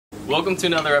Welcome to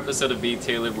another episode of Be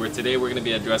Tailored, where today we're going to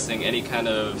be addressing any kind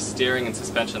of steering and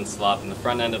suspension slop in the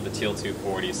front end of the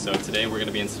TL240. So today we're going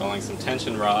to be installing some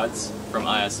tension rods from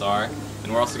ISR,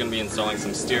 and we're also going to be installing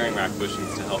some steering rack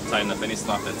bushings to help tighten up any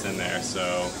slop that's in there.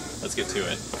 So let's get to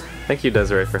it. Thank you,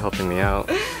 Desiree, for helping me out.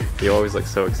 You always look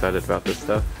so excited about this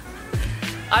stuff.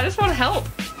 I just want to help,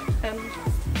 and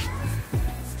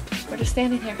we're just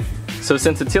standing here. So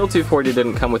since the TL240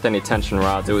 didn't come with any tension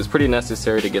rods, it was pretty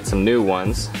necessary to get some new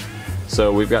ones.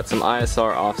 So we've got some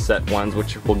ISR offset ones,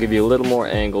 which will give you a little more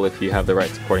angle if you have the right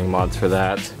supporting mods for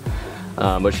that.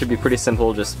 But it should be pretty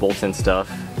simple, just bolt-in stuff.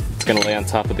 It's going to lay on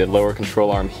top of the lower control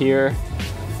arm here,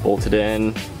 bolted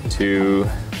in to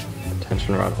a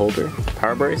tension rod holder.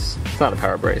 Power brace? It's not a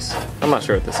power brace. I'm not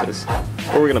sure what this is.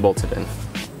 But we're going to bolt it in.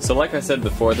 So like I said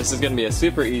before, this is going to be a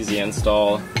super easy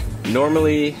install.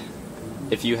 Normally,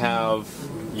 if you have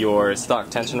your stock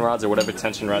tension rods or whatever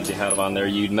tension rods you have on there,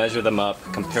 you'd measure them up,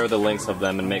 compare the lengths of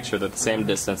them, and make sure they're the same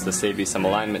distance to save you some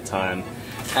alignment time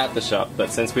at the shop.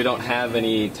 But since we don't have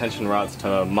any tension rods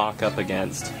to mock up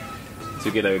against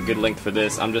to get a good length for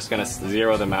this, I'm just going to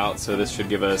zero them out, so this should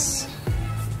give us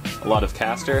a lot of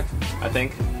caster, I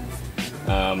think.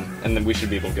 And then we should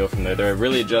be able to go from there. They're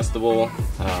really adjustable,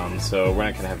 so we're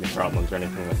not going to have any problems or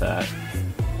anything with that.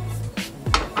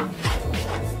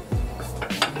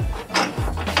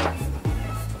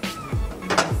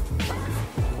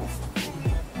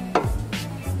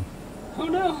 Oh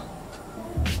no!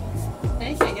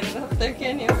 You can't get it up there,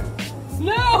 can you?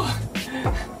 No!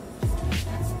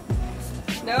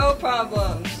 No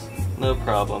problems. No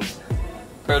problems.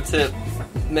 Pro tip,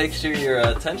 make sure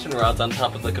your tension rod's on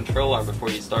top of the control arm before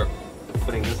you start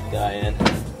putting this guy in.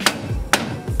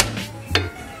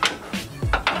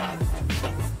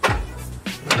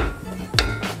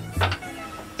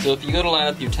 So if you go to line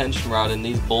up your tension rod and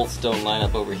these bolts don't line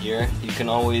up over here, you can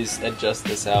always adjust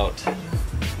this out.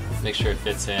 Make sure it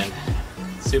fits in.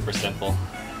 Super simple.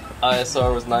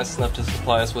 ISR was nice enough to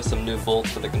supply us with some new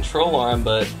bolts for the control arm,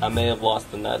 but I may have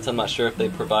lost the nuts. I'm not sure if they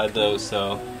provide those,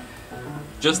 so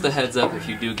just a heads up if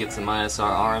you do get some ISR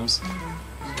arms.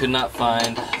 Could not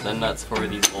find the nuts for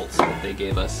these bolts that they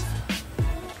gave us.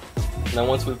 Now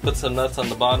once we put some nuts on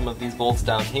the bottom of these bolts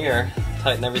down here,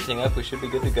 tighten everything up, we should be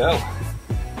good to go.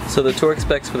 So the torque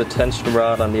specs for the tension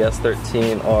rod on the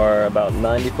S13 are about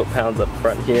 90 foot-pounds up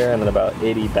front here and then about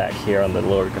 80 back here on the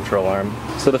lower control arm.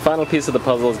 So the final piece of the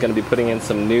puzzle is going to be putting in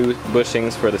some new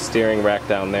bushings for the steering rack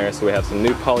down there. So we have some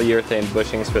new polyurethane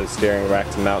bushings for the steering rack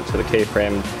to mount to the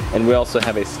K-frame, and we also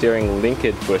have a steering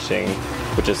linkage bushing,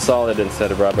 which is solid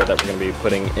instead of rubber, that we're going to be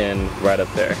putting in right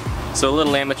up there. So a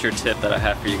little amateur tip that I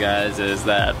have for you guys is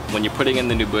that when you're putting in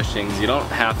the new bushings, you don't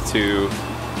have to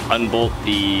unbolt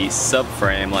the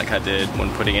subframe like I did when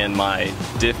putting in my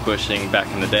diff bushing back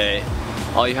in the day.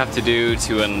 All you have to do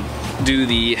to undo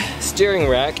the steering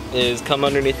rack is come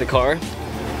underneath the car,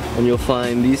 and you'll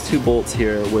find these two bolts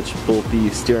here which bolt the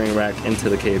steering rack into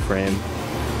the K-frame.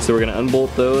 So we're going to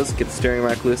unbolt those, get the steering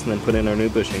rack loose, and then put in our new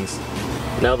bushings.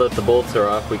 Now that the bolts are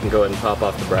off, we can go ahead and pop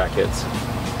off the brackets.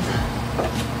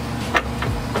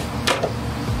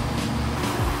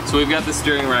 So we've got the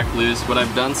steering rack loose. What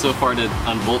I've done so far to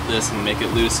unbolt this and make it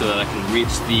loose so that I can reach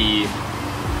the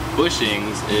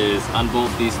bushings is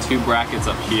unbolt these two brackets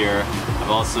up here. I've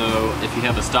also, if you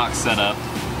have a stock setup,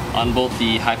 unbolt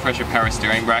the high pressure power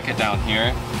steering bracket down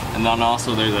here. And then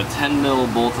also there's a 10 mil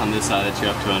bolt on this side that you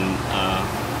have to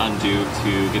undo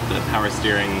to get the power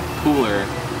steering cooler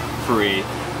free.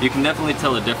 You can definitely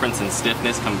tell the difference in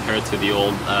stiffness compared to the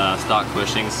old stock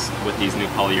bushings with these new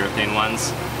polyurethane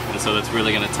ones. And so that's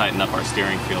really going to tighten up our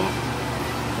steering feel.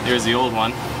 Here's the old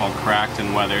one, all cracked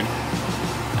and weathered.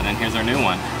 And then here's our new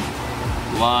one.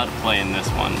 A lot of play in this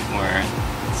one, where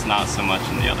it's not so much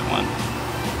in the other one.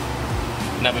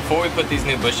 Now before we put these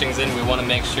new bushings in, we want to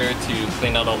make sure to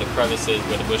clean out all the crevices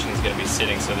where the bushing is going to be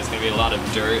sitting. So there's going to be a lot of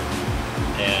dirt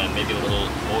and maybe a little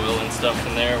oil and stuff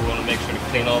in there. We want to make sure to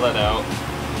clean all that out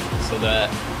so that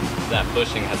that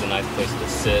bushing has a nice place to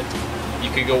sit. You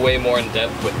could go way more in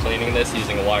depth with cleaning this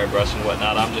using a wire brush and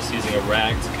whatnot. I'm just using a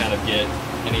rag to kind of get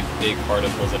any big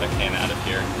particles that I can out of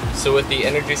here. So with the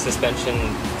Energy Suspension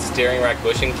steering rack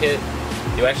bushing kit,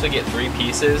 you actually get 3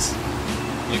 pieces.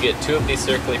 You get 2 of these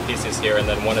circly pieces here and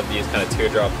then 1 of these kind of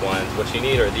teardrop ones. What you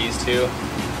need are these 2.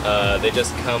 They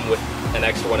just come with an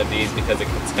extra one of these because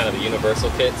it's kind of a universal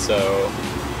kit, so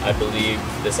I believe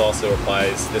this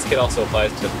kit also applies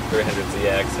to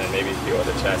 300ZX and maybe a few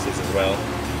other chassis as well.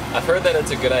 I've heard that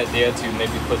it's a good idea to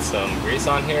maybe put some grease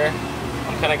on here.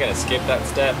 I'm kind of going to skip that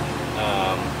step.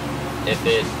 If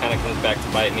it kind of comes back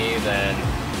to bite me, then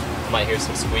I might hear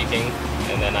some squeaking,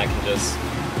 and then I can just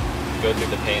go through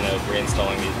the pain of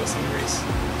reinstalling these with some grease.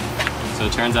 So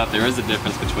it turns out there is a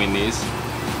difference between these.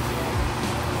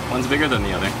 One's bigger than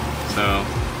the other, so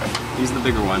use the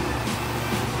bigger one.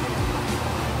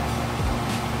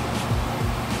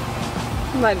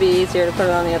 Might be easier to put it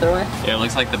on the other way. Yeah, it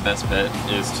looks like the best bet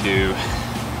is to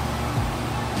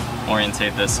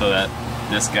orientate this so that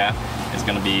this gap is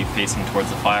going to be facing towards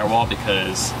the firewall,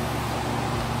 because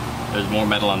there's more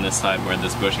metal on this side where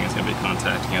this bushing is going to be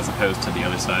contacting as opposed to the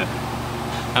other side.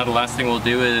 Now the last thing we'll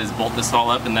do is bolt this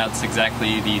all up, and that's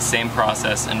exactly the same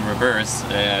process in reverse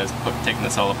as taking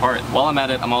this all apart. While I'm at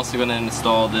it, I'm also going to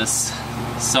install this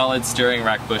solid steering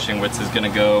rack bushing, which is going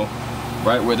to go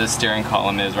right where the steering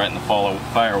column is, right in the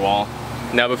firewall.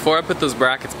 Now before I put those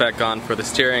brackets back on for the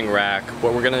steering rack,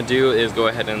 what we're going to do is go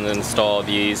ahead and install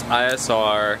these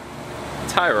ISR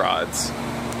tie rods.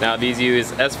 Now these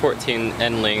use S14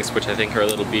 end links, which I think are a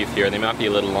little beefier. They might be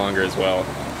a little longer as well.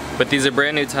 But these are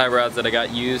brand new tie rods that I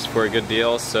got used for a good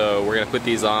deal, so we're going to put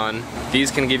these on.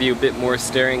 These can give you a bit more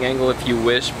steering angle if you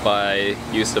wish by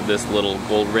use of this little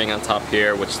gold ring on top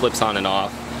here, which slips on and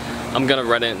off. I'm going to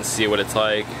run it and see what it's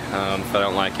like. If I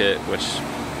don't like it, which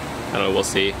I don't know, we'll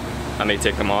see. I may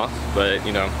take them off, but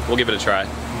you know, we'll give it a try.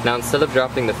 Now instead of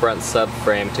dropping the front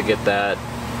subframe to get that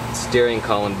steering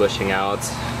column bushing out,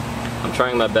 I'm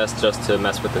trying my best just to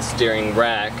mess with the steering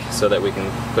rack so that we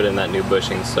can put in that new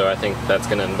bushing. So I think that's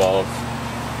going to involve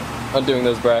undoing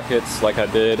those brackets like I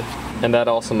did. And that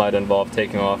also might involve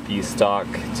taking off the stock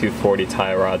 240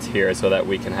 tie rods here so that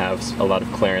we can have a lot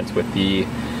of clearance with the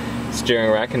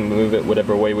steering rack and move it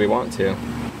whatever way we want to.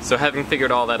 So having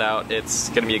figured all that out, it's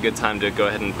going to be a good time to go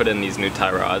ahead and put in these new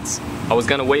tie rods. I was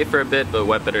going to wait for a bit, but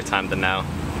what better time than now?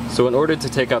 So in order to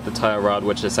take out the tie rod,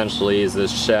 which essentially is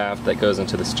this shaft that goes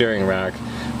into the steering rack,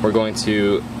 we're going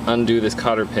to undo this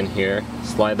cotter pin here,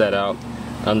 slide that out,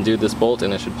 undo this bolt,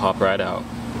 and it should pop right out.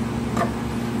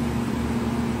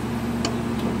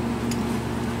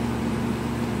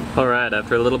 Alright,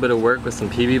 after a little bit of work with some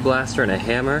PB Blaster and a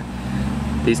hammer,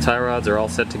 these tie rods are all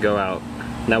set to go out.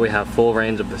 Now we have full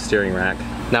range of the steering rack.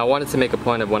 Now I wanted to make a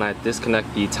point of when I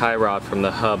disconnect the tie rod from the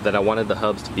hub that I wanted the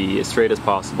hubs to be as straight as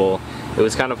possible. It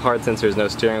was kind of hard since there's no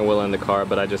steering wheel in the car,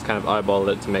 but I just kind of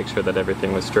eyeballed it to make sure that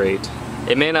everything was straight.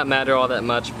 It may not matter all that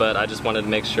much, but I just wanted to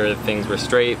make sure that things were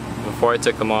straight before I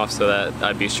took them off so that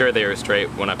I'd be sure they were straight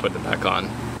when I put them back on.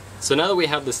 So now that we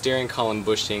have the steering column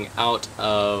bushing out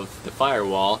of the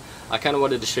firewall, I kind of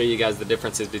wanted to show you guys the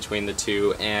differences between the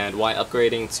two and why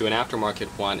upgrading to an aftermarket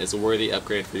one is a worthy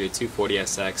upgrade for your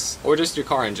 240SX or just your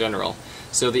car in general.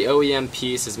 So the OEM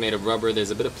piece is made of rubber, there's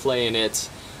a bit of play in it.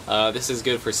 This is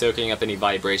good for soaking up any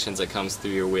vibrations that comes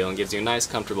through your wheel and gives you a nice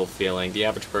comfortable feeling. The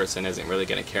average person isn't really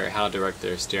going to care how direct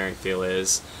their steering feel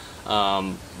is,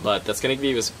 but that's going to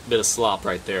give you a bit of slop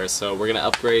right there. So we're going to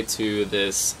upgrade to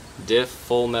this diff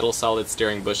full metal solid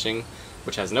steering bushing,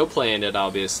 which has no play in it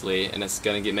obviously, and it's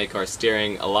going to make our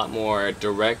steering a lot more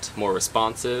direct, more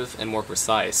responsive, and more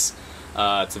precise.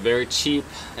 It's a very cheap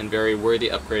and very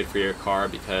worthy upgrade for your car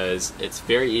because it's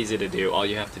very easy to do. All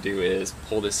you have to do is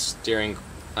pull this steering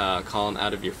column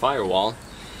out of your firewall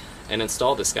and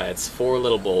install this guy. It's 4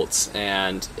 little bolts,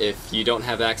 and if you don't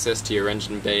have access to your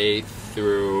engine bay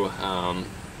through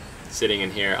sitting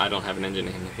in here, I don't have an engine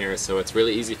in here, so it's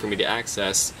really easy for me to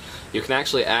access. You can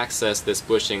actually access this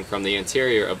bushing from the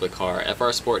interior of the car.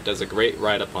 FR Sport does a great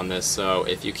write-up on this, so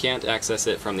if you can't access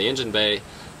it from the engine bay,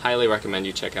 highly recommend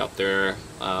you check out their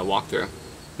walkthrough.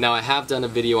 Now I have done a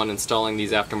video on installing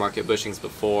these aftermarket bushings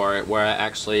before where I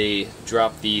actually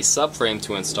dropped the subframe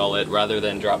to install it rather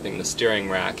than dropping the steering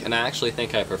rack, and I actually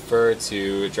think I prefer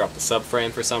to drop the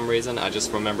subframe for some reason. I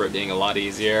just remember it being a lot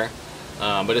easier.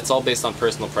 But it's all based on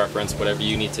personal preference. Whatever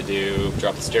you need to do,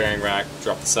 drop the steering rack,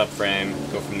 drop the subframe,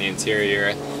 go from the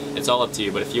interior, it's all up to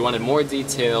you. But if you wanted more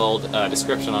detailed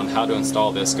description on how to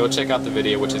install this, go check out the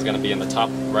video, which is going to be in the top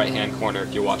right hand corner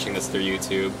if you're watching this through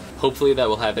YouTube. Hopefully that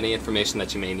will have any information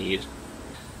that you may need.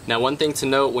 Now one thing to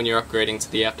note when you're upgrading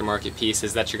to the aftermarket piece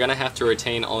is that you're going to have to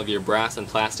retain all of your brass and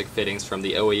plastic fittings from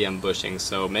the OEM bushings,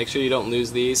 so make sure you don't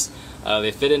lose these.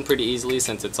 They fit in pretty easily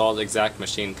since it's all exact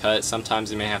machine cut.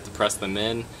 Sometimes you may have to press them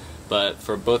in, but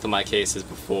for both of my cases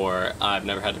before, I've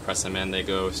never had to press them in. They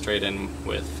go straight in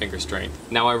with finger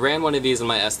strength. Now I ran one of these in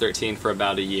my S13 for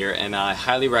about a year, and I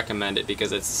highly recommend it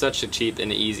because it's such a cheap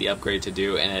and easy upgrade to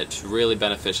do, and it's really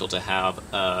beneficial to have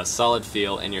a solid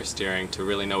feel in your steering to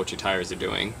really know what your tires are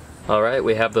doing. Alright,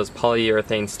 we have those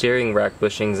polyurethane steering rack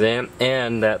bushings in,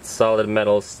 and that solid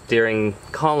metal steering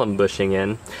column bushing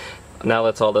in. Now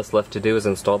that's all that's left to do is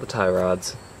install the tie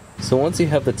rods. So once you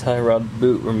have the tie rod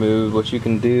boot removed, what you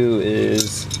can do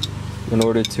is In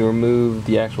order to remove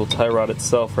the actual tie rod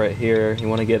itself right here, you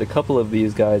want to get a couple of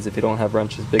these guys if you don't have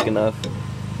wrenches big enough.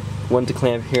 One to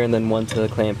clamp here and then one to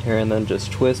clamp here, and then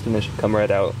just twist and it should come right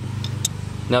out.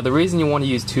 Now the reason you want to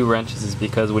use 2 wrenches is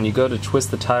because when you go to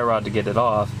twist the tie rod to get it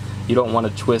off, you don't want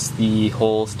to twist the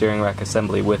whole steering rack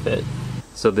assembly with it.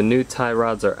 So the new tie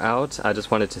rods are out. I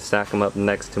just wanted to stack them up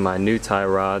next to my new tie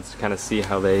rods to kind of see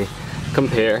how they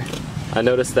compare. I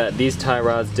noticed that these tie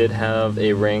rods did have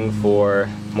a ring for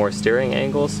more steering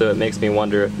angle, so it makes me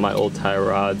wonder if my old tie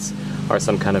rods are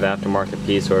some kind of aftermarket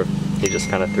piece or if he just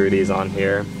kind of threw these on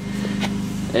here.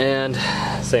 And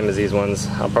same as these ones,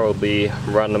 I'll probably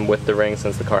run them with the ring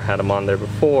since the car had them on there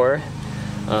before.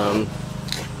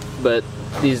 But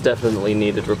these definitely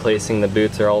needed replacing. The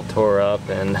boots are all tore up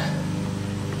and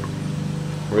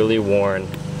really worn.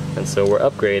 And so we're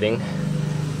upgrading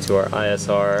to our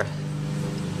ISR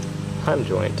Heim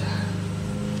joint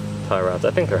tie rods.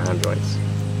 I think they're Heim joints.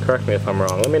 Correct me if I'm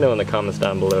wrong. Let me know in the comments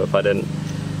down below if I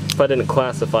didn't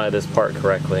classify this part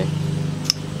correctly.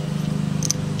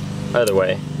 Either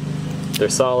way, they're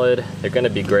solid, they're gonna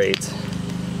be great.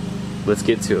 Let's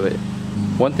get to it.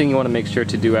 One thing you want to make sure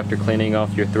to do after cleaning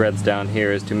off your threads down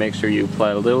here is to make sure you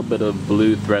apply a little bit of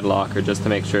blue thread locker just to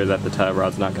make sure that the tie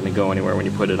rod's not going to go anywhere when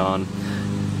you put it on.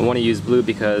 I want to use blue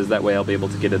because that way I'll be able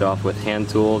to get it off with hand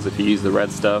tools. If you use the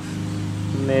red stuff,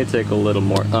 it may take a little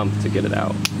more to get it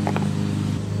out.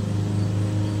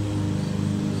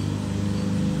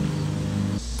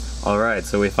 Alright,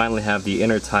 so we finally have the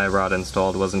inner tie rod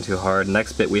installed. Wasn't too hard.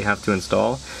 Next bit we have to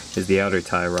install is the outer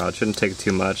tie rod. Shouldn't take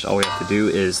too much. All we have to do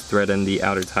is thread in the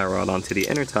outer tie rod onto the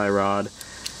inner tie rod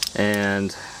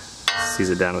and seize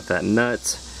it down with that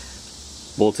nut,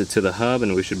 bolt it to the hub,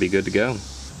 and we should be good to go.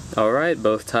 Alright,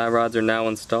 both tie rods are now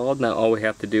installed. Now all we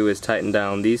have to do is tighten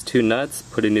down these 2 nuts,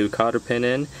 put a new cotter pin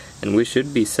in, and we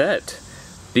should be set.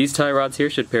 These tie rods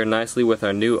here should pair nicely with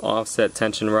our new offset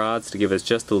tension rods to give us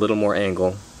just a little more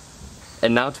angle.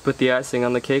 And now to put the icing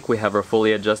on the cake, we have our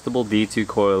fully adjustable D2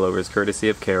 coilovers, courtesy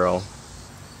of Carroll.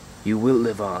 You will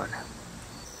live on.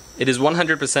 It is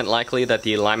 100% likely that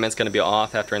the alignment's going to be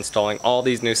off after installing all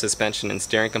these new suspension and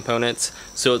steering components,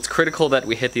 so it's critical that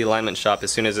we hit the alignment shop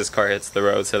as soon as this car hits the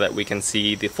road so that we can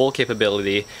see the full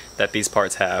capability that these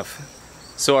parts have.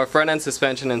 So our front end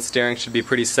suspension and steering should be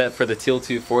pretty set for the Teal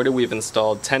 240. We've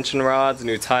installed tension rods,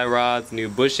 new tie rods, new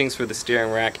bushings for the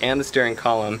steering rack and the steering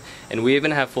column, and we even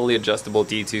have fully adjustable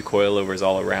D2 coilovers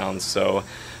all around. So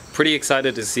pretty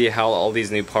excited to see how all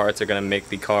these new parts are going to make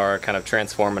the car kind of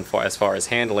transform as far as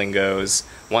handling goes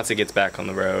once it gets back on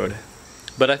the road.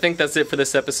 But I think that's it for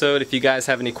this episode. If you guys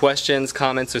have any questions,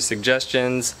 comments, or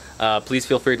suggestions, please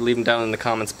feel free to leave them down in the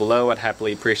comments below. I'd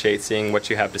happily appreciate seeing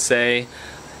what you have to say.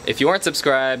 If you aren't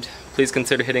subscribed, please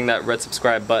consider hitting that red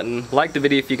subscribe button. Like the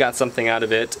video if you got something out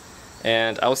of it,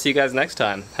 and I will see you guys next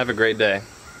time. Have a great day.